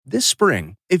This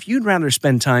spring, if you'd rather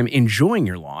spend time enjoying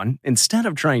your lawn instead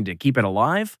of trying to keep it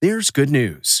alive, there's good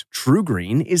news.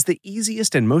 TruGreen is the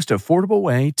easiest and most affordable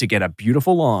way to get a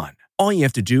beautiful lawn. All you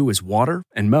have to do is water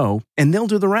and mow, and they'll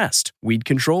do the rest. Weed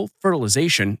control,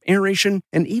 fertilization, aeration,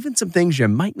 and even some things you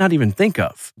might not even think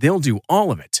of. They'll do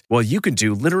all of it, while you can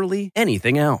do literally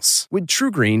anything else. With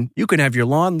TruGreen, you can have your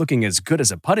lawn looking as good as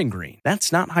a putting green.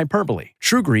 That's not hyperbole.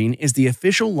 TruGreen is the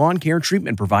official lawn care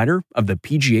treatment provider of the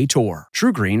PGA Tour.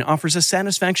 TruGreen offers a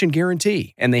satisfaction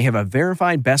guarantee, and they have a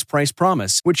verified best price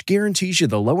promise, which guarantees you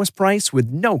the lowest price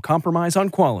with no compromise on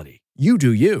quality. You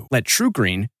do you. Let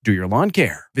TruGreen do your lawn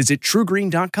care. Visit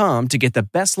TruGreen.com to get the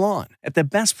best lawn at the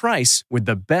best price with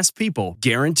the best people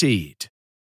guaranteed.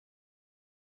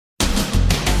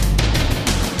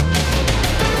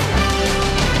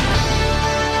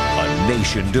 A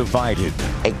nation divided.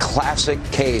 A classic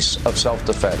case of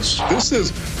self-defense. This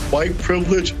is white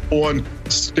privilege on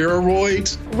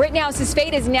steroids. Rittenhouse's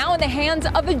fate is now in the hands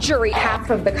of a jury. Half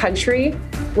of the country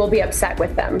will be upset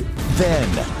with them. Then,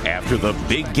 after the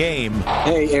big game...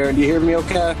 Hey, Aaron, do you hear me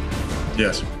okay?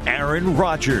 Yes. Aaron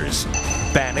Rodgers,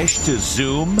 banished to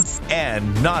Zoom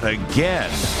and not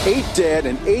again. 8 dead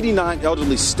and 89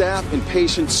 elderly staff and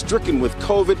patients stricken with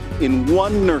COVID in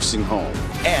one nursing home.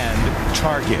 And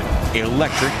Target,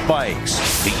 electric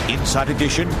bikes, the Inside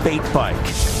Edition bait bike.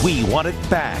 We want it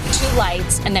back. 2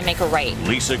 lights and then make a right.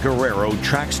 Lisa Guerrero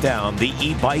tracks down the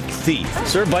e-bike thief.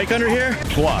 Is there a bike under here?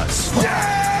 Plus,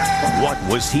 what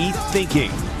was he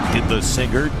thinking? Did the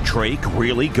singer Drake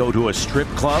really go to a strip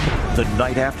club the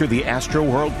night after the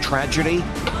Astroworld tragedy?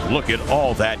 Look at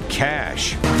all that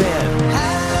cash.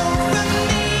 Then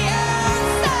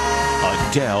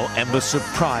Adele and the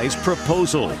surprise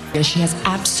proposal. She has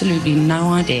absolutely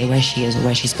no idea where she is or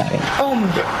where she's going. Oh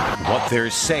my God. What they're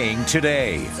saying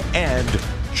today. And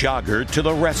Jogger to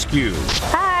the rescue.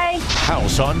 Hi.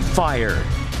 House on fire.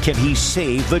 Can he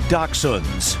save the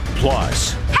Dachshunds?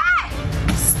 Plus,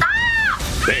 Hey! Stop!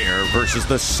 Bear versus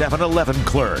the 7-Eleven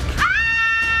clerk.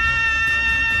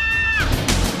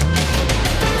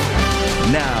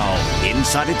 Now,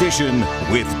 Inside Edition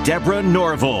with Deborah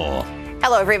Norville.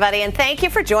 Hello, everybody, and thank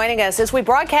you for joining us as we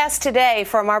broadcast today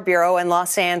from our bureau in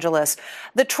Los Angeles.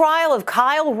 The trial of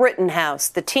Kyle Rittenhouse,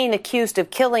 the teen accused of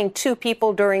killing 2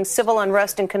 people during civil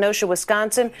unrest in Kenosha,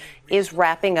 Wisconsin, is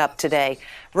wrapping up today.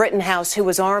 Rittenhouse, who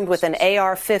was armed with an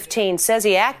AR-15, says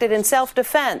he acted in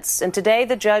self-defense, and today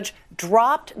the judge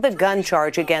dropped the gun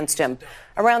charge against him.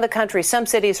 Around the country, some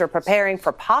cities are preparing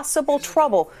for possible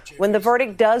trouble when the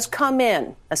verdict does come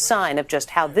in, a sign of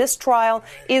just how this trial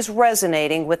is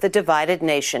resonating with the divided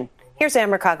nation. Here's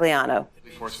Ann Mercogliano.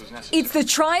 It's the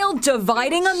trial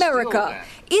dividing America.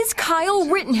 Is Kyle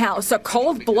Rittenhouse a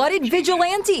cold-blooded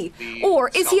vigilante? Or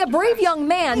is he a brave young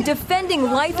man defending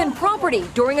life and property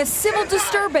during a civil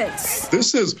disturbance?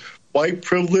 This is white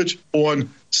privilege on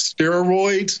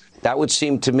steroids. That would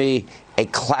seem to me a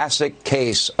classic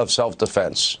case of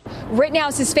self-defense.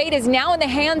 Rittenhouse's fate is now in the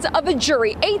hands of a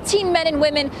jury. 18 men and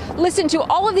women listened to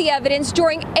all of the evidence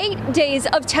during 8 days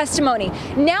of testimony.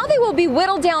 Now they will be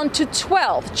whittled down to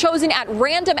 12, chosen at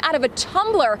random out of a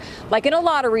tumbler, like in a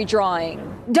lottery drawing.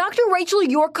 Dr. Rachel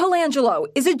York Colangelo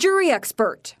is a jury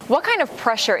expert. What kind of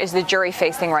pressure is the jury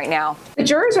facing right now? The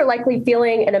jurors are likely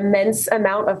feeling an immense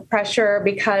amount of pressure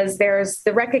because there's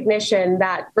the recognition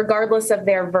that regardless of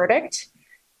their verdict,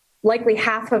 likely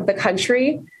half of the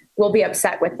country will be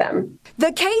upset with them.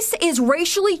 The case is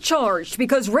racially charged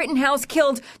because Rittenhouse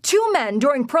killed 2 men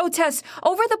during protests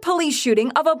over the police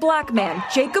shooting of a black man,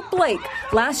 Jacob Blake,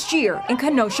 last year in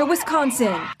Kenosha,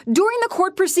 Wisconsin. During the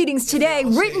court proceedings today,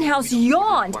 Rittenhouse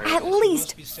yawned at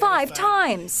least 5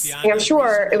 times. I'm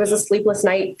sure it was a sleepless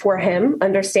night for him,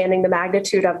 understanding the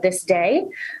magnitude of this day.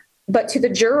 But to the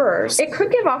jurors, it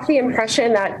could give off the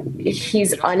impression that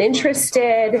he's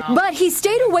uninterested. But he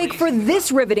stayed awake for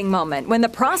this riveting moment when the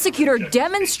prosecutor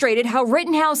demonstrated how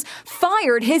Rittenhouse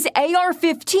fired his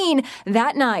AR-15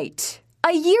 that night.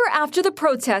 A year after the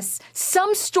protests,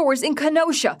 some stores in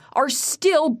Kenosha are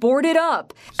still boarded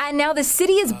up. And now the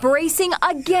city is bracing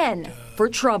again for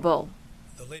trouble.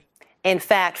 In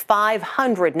fact,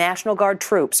 500 National Guard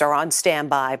troops are on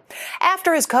standby.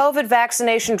 After his COVID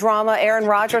vaccination drama, Aaron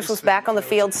Rodgers was back on the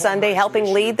field Sunday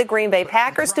helping lead the Green Bay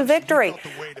Packers to victory.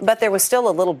 But there was still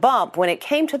a little bump when it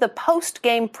came to the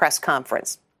post-game press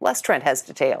conference. Les Trent has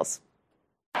details.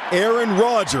 Aaron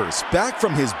Rodgers, back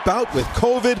from his bout with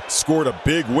COVID, scored a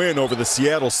big win over the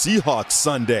Seattle Seahawks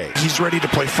Sunday. He's ready to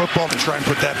play football and try and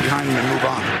put that behind him and move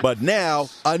on. But now,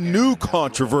 a new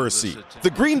controversy.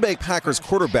 The Green Bay Packers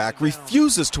quarterback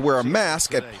refuses to wear a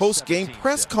mask at post-game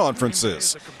press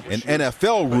conferences, an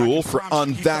NFL rule for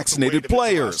unvaccinated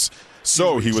players.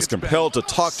 So he was compelled to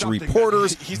talk to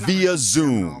reporters via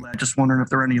Zoom. Just wondering if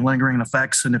there are any lingering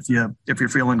effects and if you're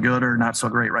feeling good or not so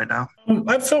great right now.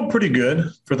 I felt pretty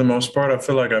good for the most part. I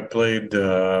feel like I played,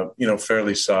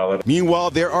 fairly solid.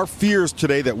 Meanwhile, there are fears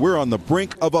today that we're on the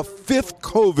brink of a fifth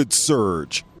COVID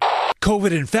surge.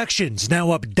 COVID infections now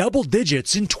up double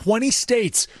digits in 20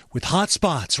 states, with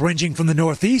hotspots ranging from the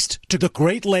Northeast to the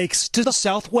Great Lakes to the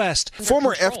Southwest.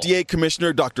 Former FDA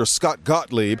Commissioner Dr. Scott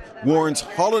Gottlieb warns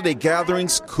holiday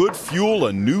gatherings could fuel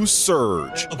a new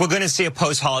surge. We're going to see a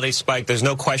post-holiday spike. There's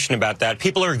no question about that.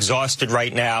 People are exhausted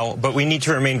right now, but we need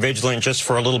to remain vigilant just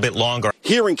for a little bit longer.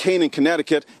 Here in Canaan,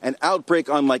 Connecticut, an outbreak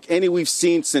unlike any we've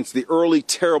seen since the early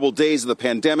terrible days of the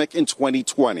pandemic in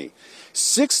 2020.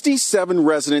 67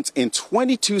 residents and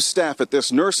 22 staff at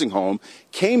this nursing home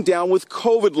came down with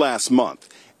COVID last month.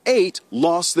 8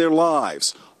 lost their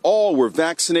lives. All were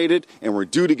vaccinated and were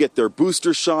due to get their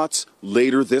booster shots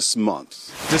later this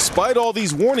month. Despite all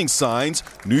these warning signs,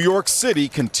 New York City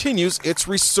continues its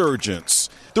resurgence.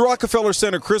 The Rockefeller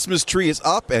Center Christmas tree is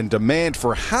up and demand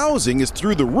for housing is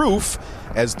through the roof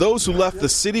as those who left the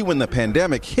city when the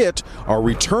pandemic hit are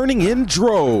returning in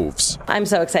droves. I'm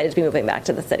so excited to be moving back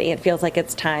to the city. It feels like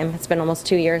it's time. It's been almost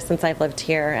 2 years since I've lived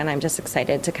here, and I'm just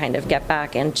excited to kind of get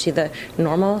back into the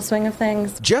normal swing of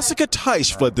things. Jessica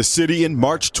Teich fled the city in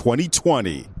March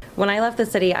 2020. When I left the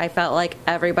city, I felt like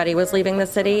everybody was leaving the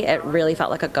city. It really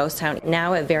felt like a ghost town.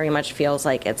 Now it very much feels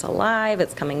like it's alive,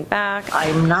 it's coming back.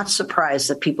 I'm not surprised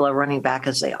that people are running back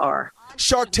as they are.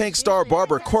 Shark Tank star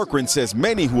Barbara Corcoran says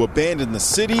many who abandoned the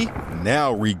city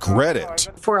now regret it.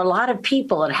 For a lot of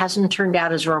people, it hasn't turned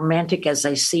out as romantic as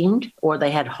they seemed or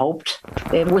they had hoped.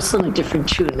 They're whistling a different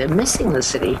tune. They're missing the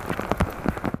city.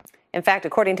 In fact,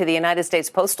 according to the United States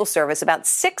Postal Service, about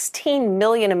 16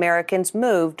 million Americans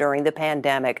moved during the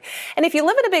pandemic. And if you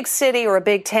live in a big city or a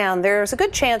big town, there's a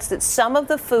good chance that some of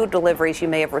the food deliveries you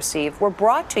may have received were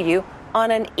brought to you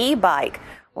on an e-bike.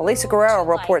 Well, Lisa Guerrero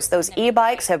reports those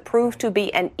e-bikes have proved to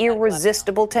be an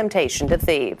irresistible temptation to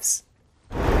thieves.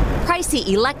 Pricey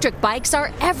electric bikes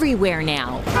are everywhere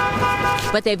now,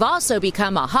 but they've also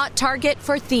become a hot target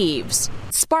for thieves.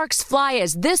 Sparks fly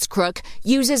as this crook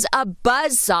uses a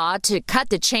buzzsaw to cut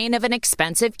the chain of an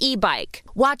expensive e-bike.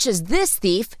 Watch as this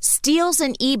thief steals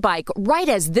an e-bike right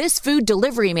as this food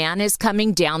delivery man is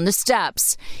coming down the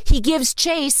steps. He gives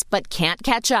chase but can't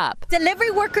catch up.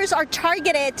 Delivery workers are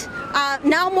targeted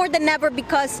now more than ever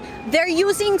because they're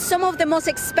using some of the most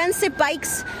expensive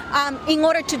bikes in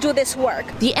order to do this work.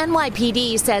 The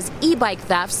NYPD says e-bike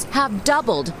thefts have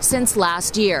doubled since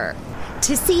last year.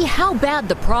 To see how bad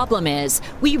the problem is,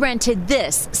 we rented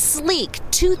this sleek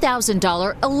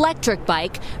 $2,000 electric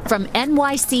bike from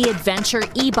NYC Adventure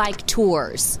e-bike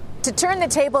Tours. To turn the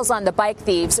tables on the bike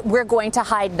thieves, we're going to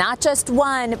hide not just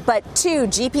one, but 2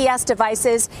 GPS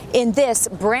devices in this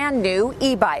brand new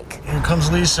e-bike. Here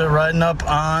comes Lisa riding up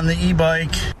on the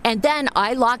e-bike. And then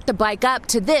I locked the bike up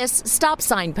to this stop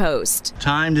sign post.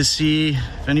 Time to see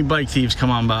if any bike thieves come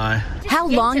on by. How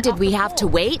long did we have to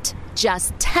wait?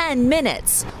 Just 10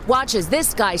 minutes. Watch as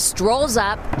this guy strolls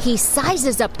up, he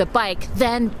sizes up the bike,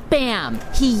 then bam,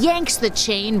 he yanks the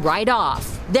chain right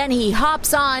off. Then he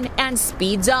hops on and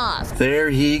speeds off. There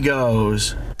he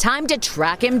goes. Time to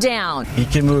track him down. He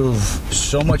can move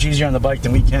so much easier on the bike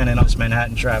than we can in this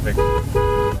Manhattan traffic.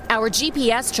 Our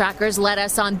GPS trackers led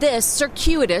us on this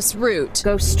circuitous route.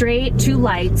 Go straight, 2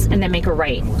 lights, and then make a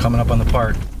right. We're coming up on the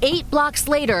park. 8 blocks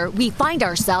later, we find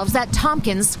ourselves at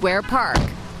Tompkins Square Park.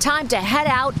 Time to head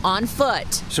out on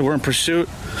foot. So we're in pursuit,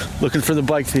 looking for the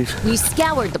bike thief. We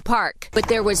scoured the park, but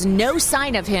there was no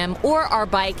sign of him or our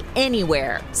bike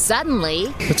anywhere. Suddenly,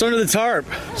 what's under the tarp?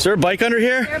 Is there a bike under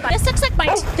here? This looks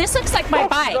like my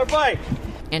bike. It's our bike.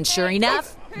 And sure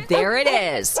enough, there it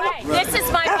is. This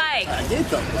is my bike.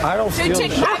 I don't feel Who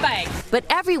took my bike? But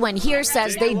everyone here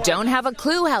says they don't have a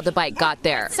clue how the bike got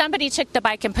there. Somebody took the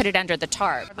bike and put it under the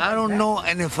tarp. I don't know,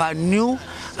 and if I knew,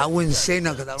 I wouldn't say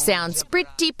nothing. Sounds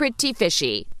pretty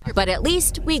fishy. But at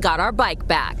least we got our bike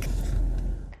back.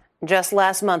 Just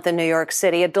last month in New York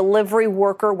City, a delivery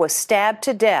worker was stabbed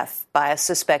to death by a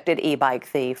suspected e-bike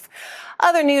thief.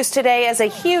 Other news today, as a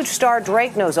huge star,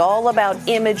 Drake knows all about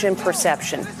image and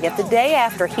perception. Yet the day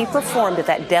after he performed at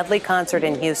that deadly concert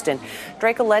in Houston,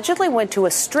 Drake allegedly went to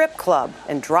a strip club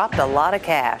and dropped a lot of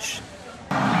cash.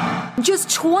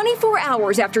 Just 24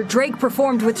 hours after Drake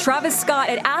performed with Travis Scott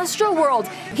at Astroworld,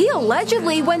 he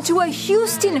allegedly went to a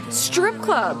Houston strip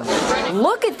club.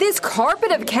 Look at this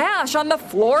carpet of cash on the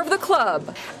floor of the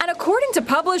club. And according to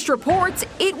published reports,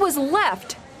 it was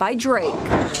left by Drake.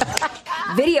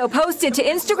 Video posted to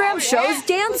Instagram shows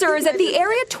dancers at the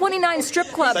Area 29 strip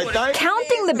club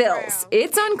counting the bills.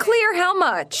 It's unclear how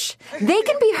much. They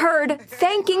can be heard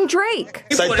thanking Drake.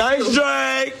 Say thanks,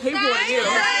 Drake.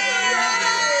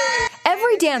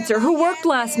 Every dancer who worked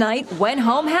last night went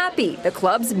home happy, the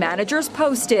club's managers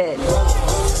posted.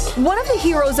 One of the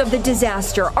heroes of the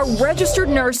disaster, a registered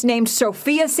nurse named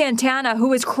Sophia Santana,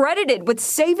 who is credited with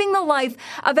saving the life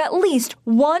of at least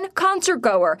one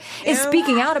concertgoer, is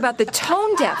speaking out about the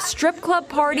tone-deaf strip club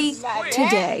party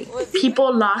today.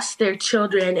 People lost their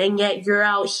children, and yet you're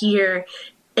out here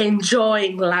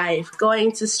enjoying life,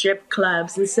 going to strip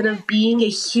clubs instead of being a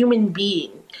human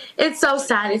being. It's so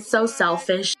sad. It's so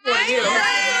selfish.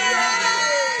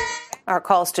 Our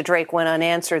calls to Drake went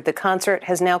unanswered. The concert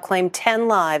has now claimed 10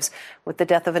 lives with the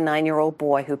death of a 9-year-old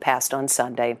boy who passed on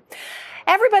Sunday.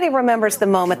 Everybody remembers the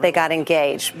moment they got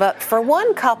engaged, but for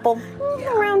one couple,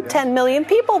 around 10 million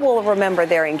people will remember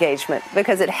their engagement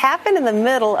because it happened in the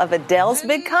middle of Adele's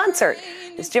big concert.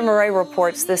 As Jim Murray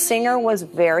reports, the singer was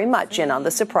very much in on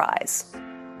the surprise.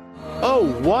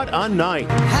 Oh, what a night.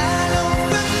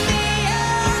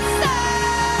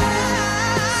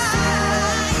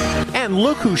 And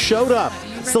look who showed up.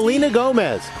 Selena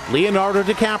Gomez, Leonardo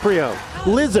DiCaprio,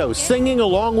 Lizzo singing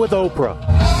along with Oprah.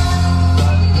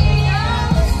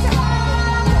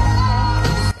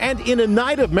 And in a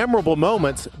night of memorable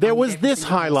moments, there was this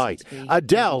highlight.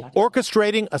 Adele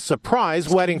orchestrating a surprise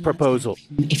wedding proposal.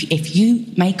 If you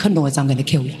make a noise, I'm going to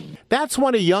kill you. That's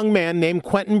when a young man named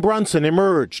Quentin Brunson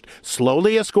emerged,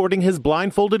 slowly escorting his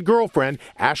blindfolded girlfriend,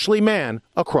 Ashley Mann,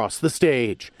 across the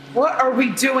stage. What are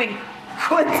we doing?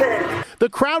 Quentin! The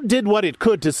crowd did what it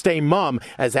could to stay mum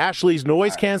as Ashley's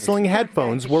noise-canceling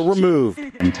headphones were removed.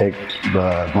 And take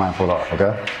the blindfold off,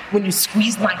 okay? When you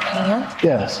squeeze my hand?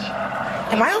 Yes.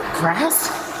 Am I on grass?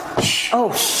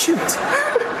 Oh, shoot.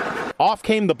 Off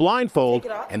came the blindfold,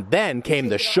 and then came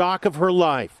the shock of her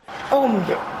life. Oh,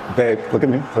 my. Babe, look at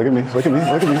me, look at me, look at me,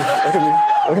 look at me, look at me,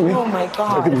 look at me. Oh, my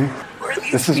God. Look at me.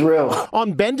 This is real.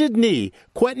 On bended knee,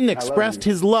 Quentin expressed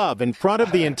his love in front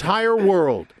of the entire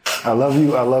world. I love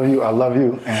you, I love you, I love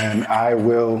you, and I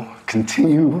will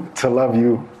continue to love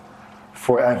you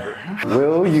forever.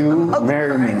 Will you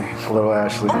marry me, little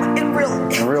Ashley? In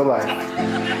real life?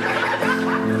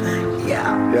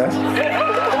 Yeah. Yes?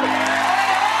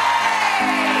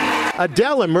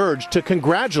 Adele emerged to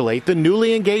congratulate the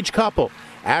newly engaged couple.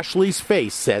 Ashley's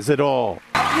face says it all.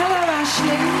 Hello,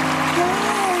 Ashley.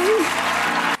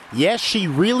 Yes, she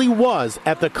really was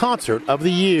at the concert of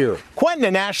the year. Quentin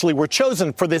and Ashley were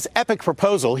chosen for this epic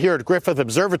proposal here at Griffith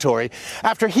Observatory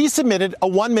after he submitted a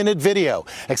 1-minute video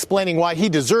explaining why he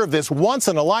deserved this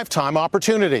once-in-a-lifetime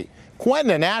opportunity.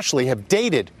 Quentin and Ashley have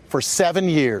dated for 7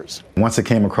 years. Once it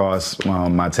came across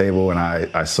my table and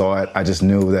I saw it, I just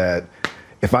knew that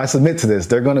if I submit to this,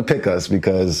 they're going to pick us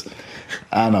because,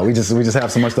 I don't know, we just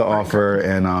have so much to offer,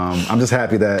 and I'm just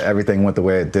happy that everything went the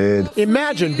way it did.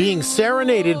 Imagine being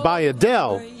serenaded by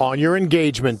Adele on your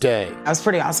engagement day. That was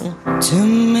pretty awesome. To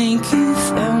make you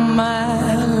feel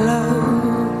my love.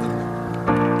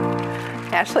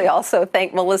 Ashley also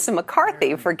thanked Melissa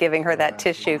McCarthy for giving her that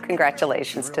tissue.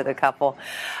 Congratulations to the couple.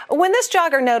 When this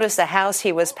jogger noticed the house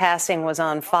he was passing was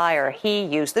on fire, he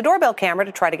used the doorbell camera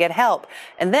to try to get help.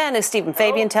 And then, as Stephen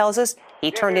Fabian tells us, he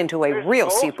turned into a real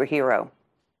superhero.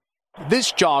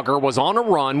 This jogger was on a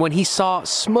run when he saw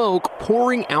smoke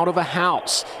pouring out of a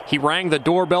house. He rang the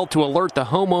doorbell to alert the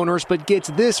homeowners, but gets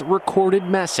this recorded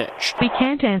message. We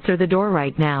can't answer the door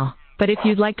right now, but if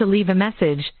you'd like to leave a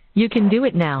message, you can do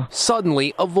it now.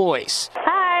 Suddenly, a voice.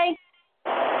 Hi.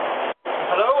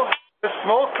 Hello? There's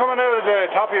smoke coming out of the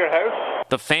top of your house.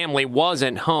 The family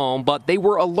wasn't home, but they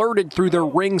were alerted through their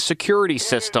Ring security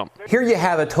system. Here you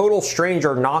have a total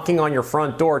stranger knocking on your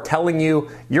front door telling you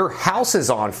your house is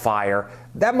on fire.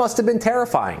 That must have been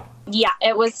terrifying. Yeah,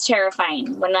 it was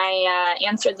terrifying. When I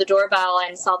answered the doorbell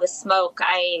and saw the smoke,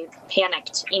 I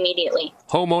panicked immediately.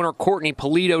 Homeowner Courtney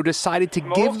Polito decided to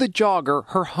give the jogger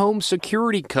her home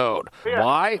security code.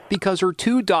 Why? Because her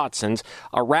 2 Dachshunds,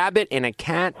 a rabbit and a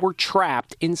cat, were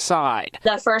trapped inside.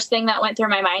 The first thing that went through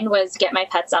my mind was get my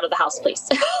pets out of the house, please.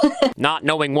 Not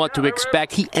knowing what to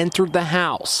expect, he entered the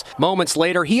house. Moments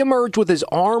later, he emerged with his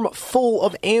arm full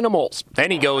of animals.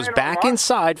 Then he goes back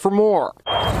inside for more.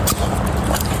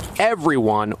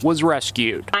 Everyone was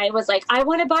rescued. I was like, I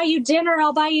want to buy you dinner.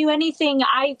 I'll buy you anything.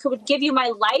 I could give you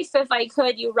my life if I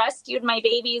could. You rescued my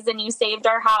babies and you saved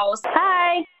our house.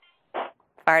 Hi.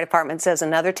 Fire department says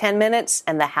another 10 minutes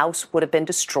and the house would have been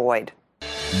destroyed.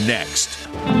 Next.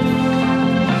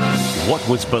 What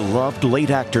was beloved late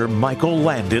actor Michael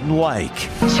Landon like?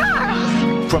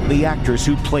 Charles! from the actress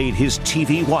who played his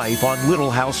TV wife on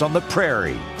Little House on the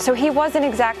Prairie. So he wasn't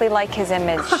exactly like his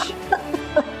image.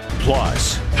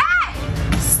 Plus,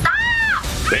 hey! Stop!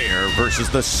 Bear versus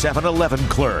the 7-Eleven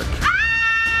clerk.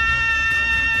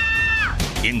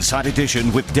 Inside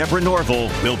Edition with Deborah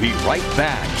Norville. We'll be right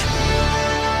back.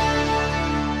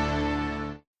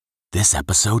 This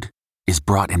episode is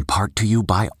brought in part to you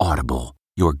by Audible,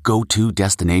 your go-to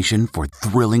destination for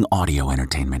thrilling audio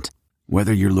entertainment.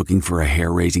 Whether you're looking for a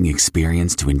hair-raising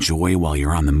experience to enjoy while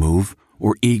you're on the move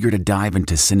or eager to dive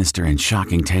into sinister and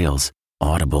shocking tales,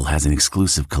 Audible has an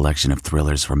exclusive collection of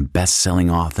thrillers from best-selling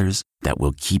authors that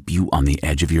will keep you on the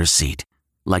edge of your seat.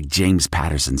 Like James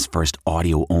Patterson's first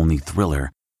audio-only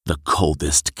thriller, The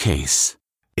Coldest Case.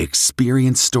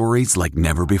 Experience stories like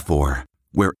never before,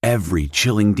 where every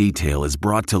chilling detail is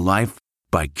brought to life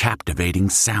by captivating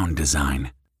sound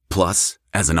design. Plus,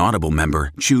 as an Audible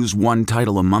member, choose one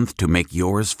title a month to make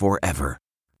yours forever.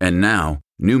 And now,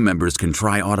 new members can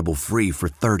try Audible free for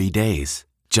 30 days.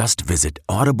 Just visit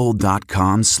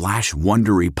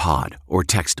audible.com/WonderyPod or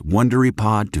text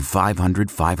WonderyPod to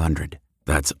 500-500.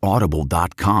 That's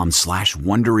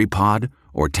audible.com/WonderyPod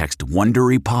or text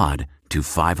WonderyPod to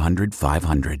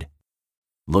 500-500.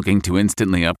 Looking to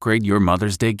instantly upgrade your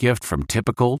Mother's Day gift from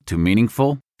typical to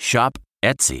meaningful? Shop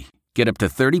Etsy. Get up to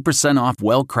 30% off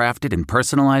well-crafted and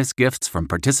personalized gifts from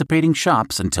participating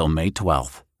shops until May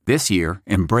 12th. This year,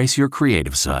 embrace your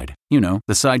creative side. You know,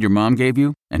 the side your mom gave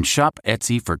you. And shop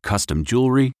Etsy for custom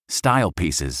jewelry, style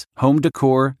pieces, home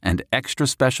decor, and extra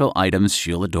special items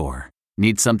she'll adore.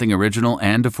 Need something original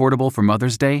and affordable for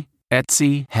Mother's Day?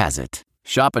 Etsy has it.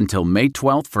 Shop until May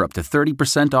 12th for up to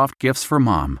 30% off gifts for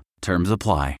mom. Terms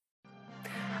apply.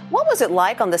 What was it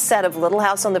like on the set of Little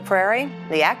House on the Prairie?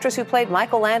 The actress who played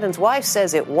Michael Landon's wife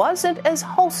says it wasn't as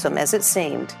wholesome as it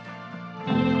seemed.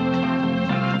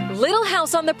 Little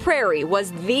House on the Prairie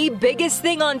was the biggest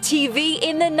thing on TV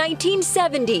in the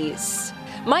 1970s.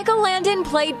 Michael Landon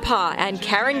played Pa and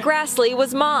Karen Grassley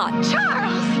was Ma.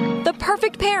 Charles! The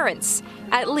perfect parents,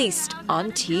 at least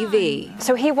on TV.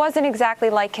 So he wasn't exactly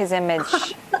like his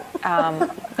image.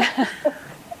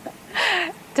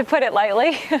 To put it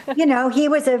lightly. You know, he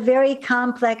was a very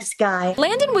complex guy.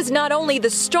 Landon was not only the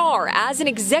star, as an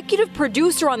executive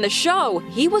producer on the show,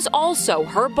 he was also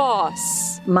her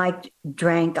boss. Mike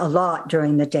drank a lot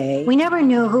during the day. We never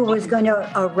knew who was going to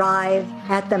arrive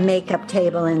at the makeup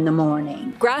table in the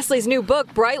morning. Grassley's new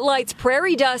book, Bright Lights,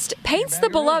 Prairie Dust, paints the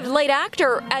beloved late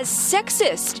actor as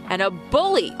sexist and a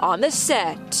bully on the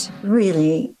set.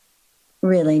 Really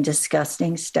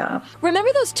disgusting stuff.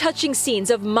 Remember those touching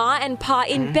scenes of Ma and Pa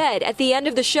in bed at the end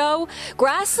of the show?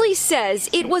 Grassley says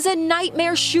it was a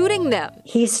nightmare shooting them.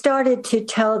 He started to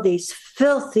tell these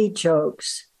filthy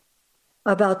jokes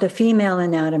about the female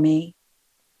anatomy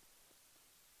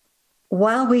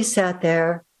while we sat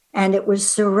there, and it was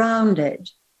surrounded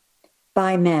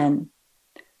by men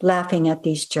laughing at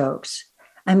these jokes.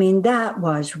 I mean, that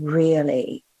was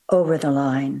really over the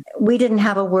line. We didn't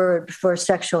have a word for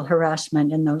sexual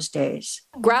harassment in those days.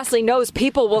 Grassley knows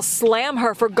people will slam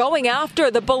her for going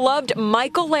after the beloved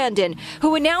Michael Landon,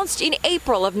 who announced in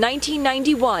April of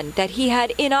 1991 that he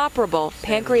had inoperable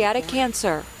pancreatic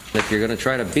cancer. If you're going to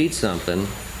try to beat something,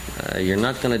 you're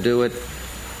not going to do it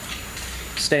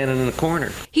standing in a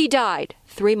corner. He died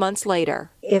 3 months later.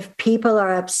 If people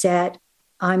are upset,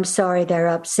 I'm sorry they're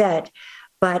upset,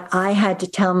 but I had to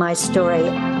tell my story.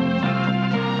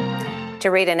 To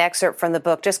read an excerpt from the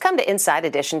book, just come to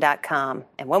InsideEdition.com.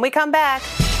 And when we come back,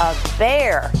 a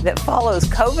bear that follows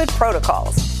COVID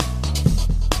protocols.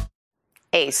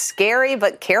 A scary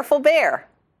but careful bear.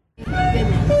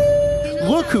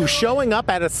 Look who's showing up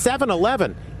at a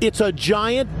 7-Eleven. It's a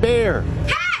giant bear.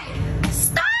 Hey!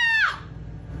 Stop!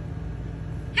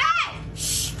 Hey!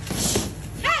 Shh!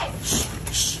 Hey!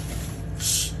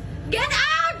 Shh! Get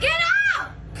out! Get out!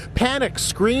 Panic,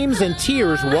 screams, and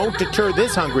tears won't deter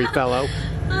this hungry fellow.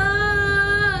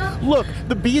 Look,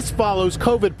 the beast follows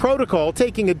COVID protocol,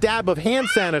 taking a dab of hand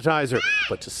sanitizer.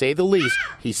 But to say the least,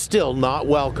 he's still not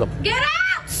welcome. Get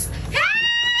out!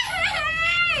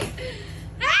 Hey!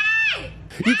 Hey!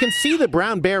 You can see the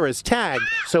brown bear is tagged,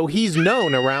 so he's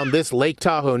known around this Lake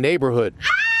Tahoe neighborhood.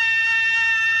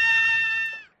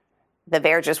 The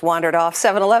bear just wandered off.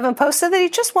 7-Eleven posted that he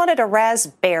just wanted a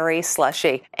raspberry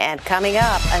slushie. And coming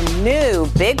up, a new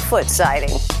Bigfoot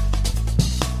sighting.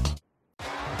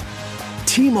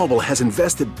 T-Mobile has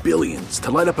invested billions to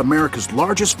light up America's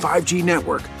largest 5G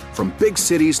network, from big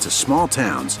cities to small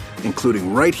towns,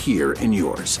 including right here in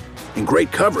yours. And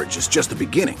great coverage is just the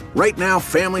beginning. Right now,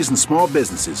 families and small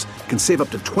businesses can save up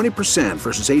to 20%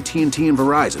 versus AT&T and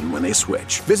Verizon when they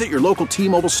switch. Visit your local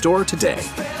T-Mobile store today.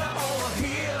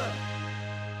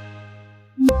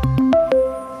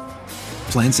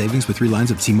 Plan savings with 3 lines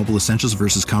of T-Mobile Essentials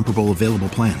versus comparable available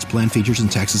plans. Plan features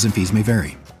and taxes and fees may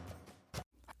vary.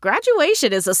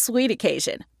 Graduation is a sweet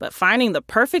occasion, but finding the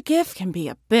perfect gift can be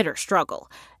a bitter struggle.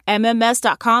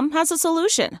 MMS.com has a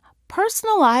solution.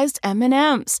 Personalized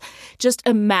M&Ms. Just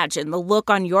imagine the look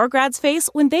on your grad's face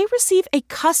when they receive a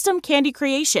custom candy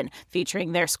creation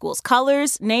featuring their school's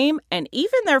colors, name, and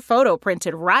even their photo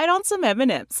printed right on some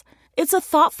M&Ms. It's a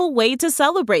thoughtful way to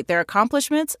celebrate their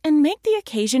accomplishments and make the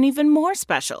occasion even more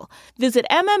special. Visit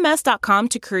MMS.com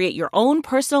to create your own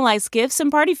personalized gifts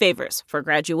and party favors for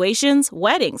graduations,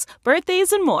 weddings,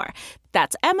 birthdays, and more.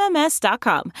 That's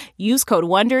MMS.com. Use code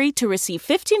WONDERY to receive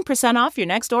 15% off your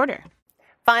next order.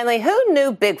 Finally, who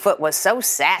knew Bigfoot was so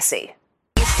sassy?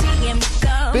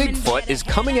 Bigfoot is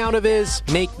coming out of his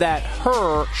make that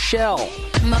her shell.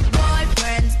 My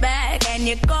boyfriend's back and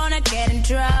you're gonna get in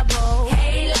trouble.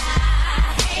 Hey,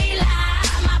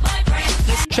 my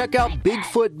boyfriend. Check out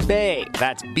Bigfoot Bae,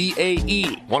 that's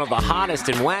B-A-E, one of the hottest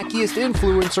and wackiest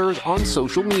influencers on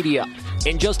social media.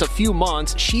 In just a few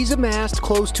months, she's amassed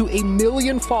close to 1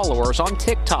 million followers on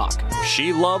TikTok.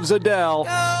 She loves Adele.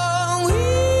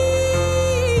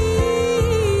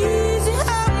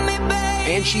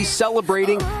 And she's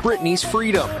celebrating Britney's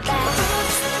freedom.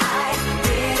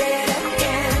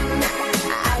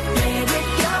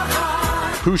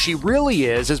 Who she really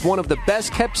is one of the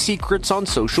best kept secrets on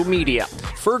social media.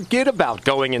 Forget about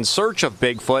going in search of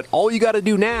Bigfoot. All you got to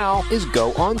do now is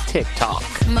go on TikTok.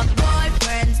 My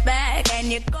boyfriend's back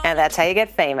And that's how you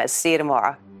get famous. See you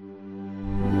tomorrow.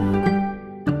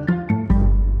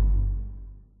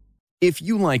 If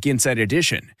you like Inside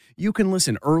Edition, you can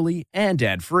listen early and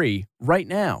ad-free right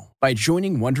now by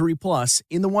joining Wondery Plus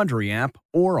in the Wondery app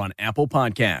or on Apple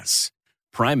Podcasts.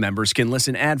 Prime members can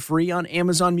listen ad-free on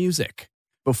Amazon Music.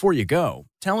 Before you go,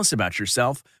 tell us about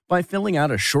yourself by filling out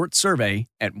a short survey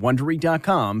at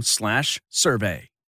Wondery.com/survey.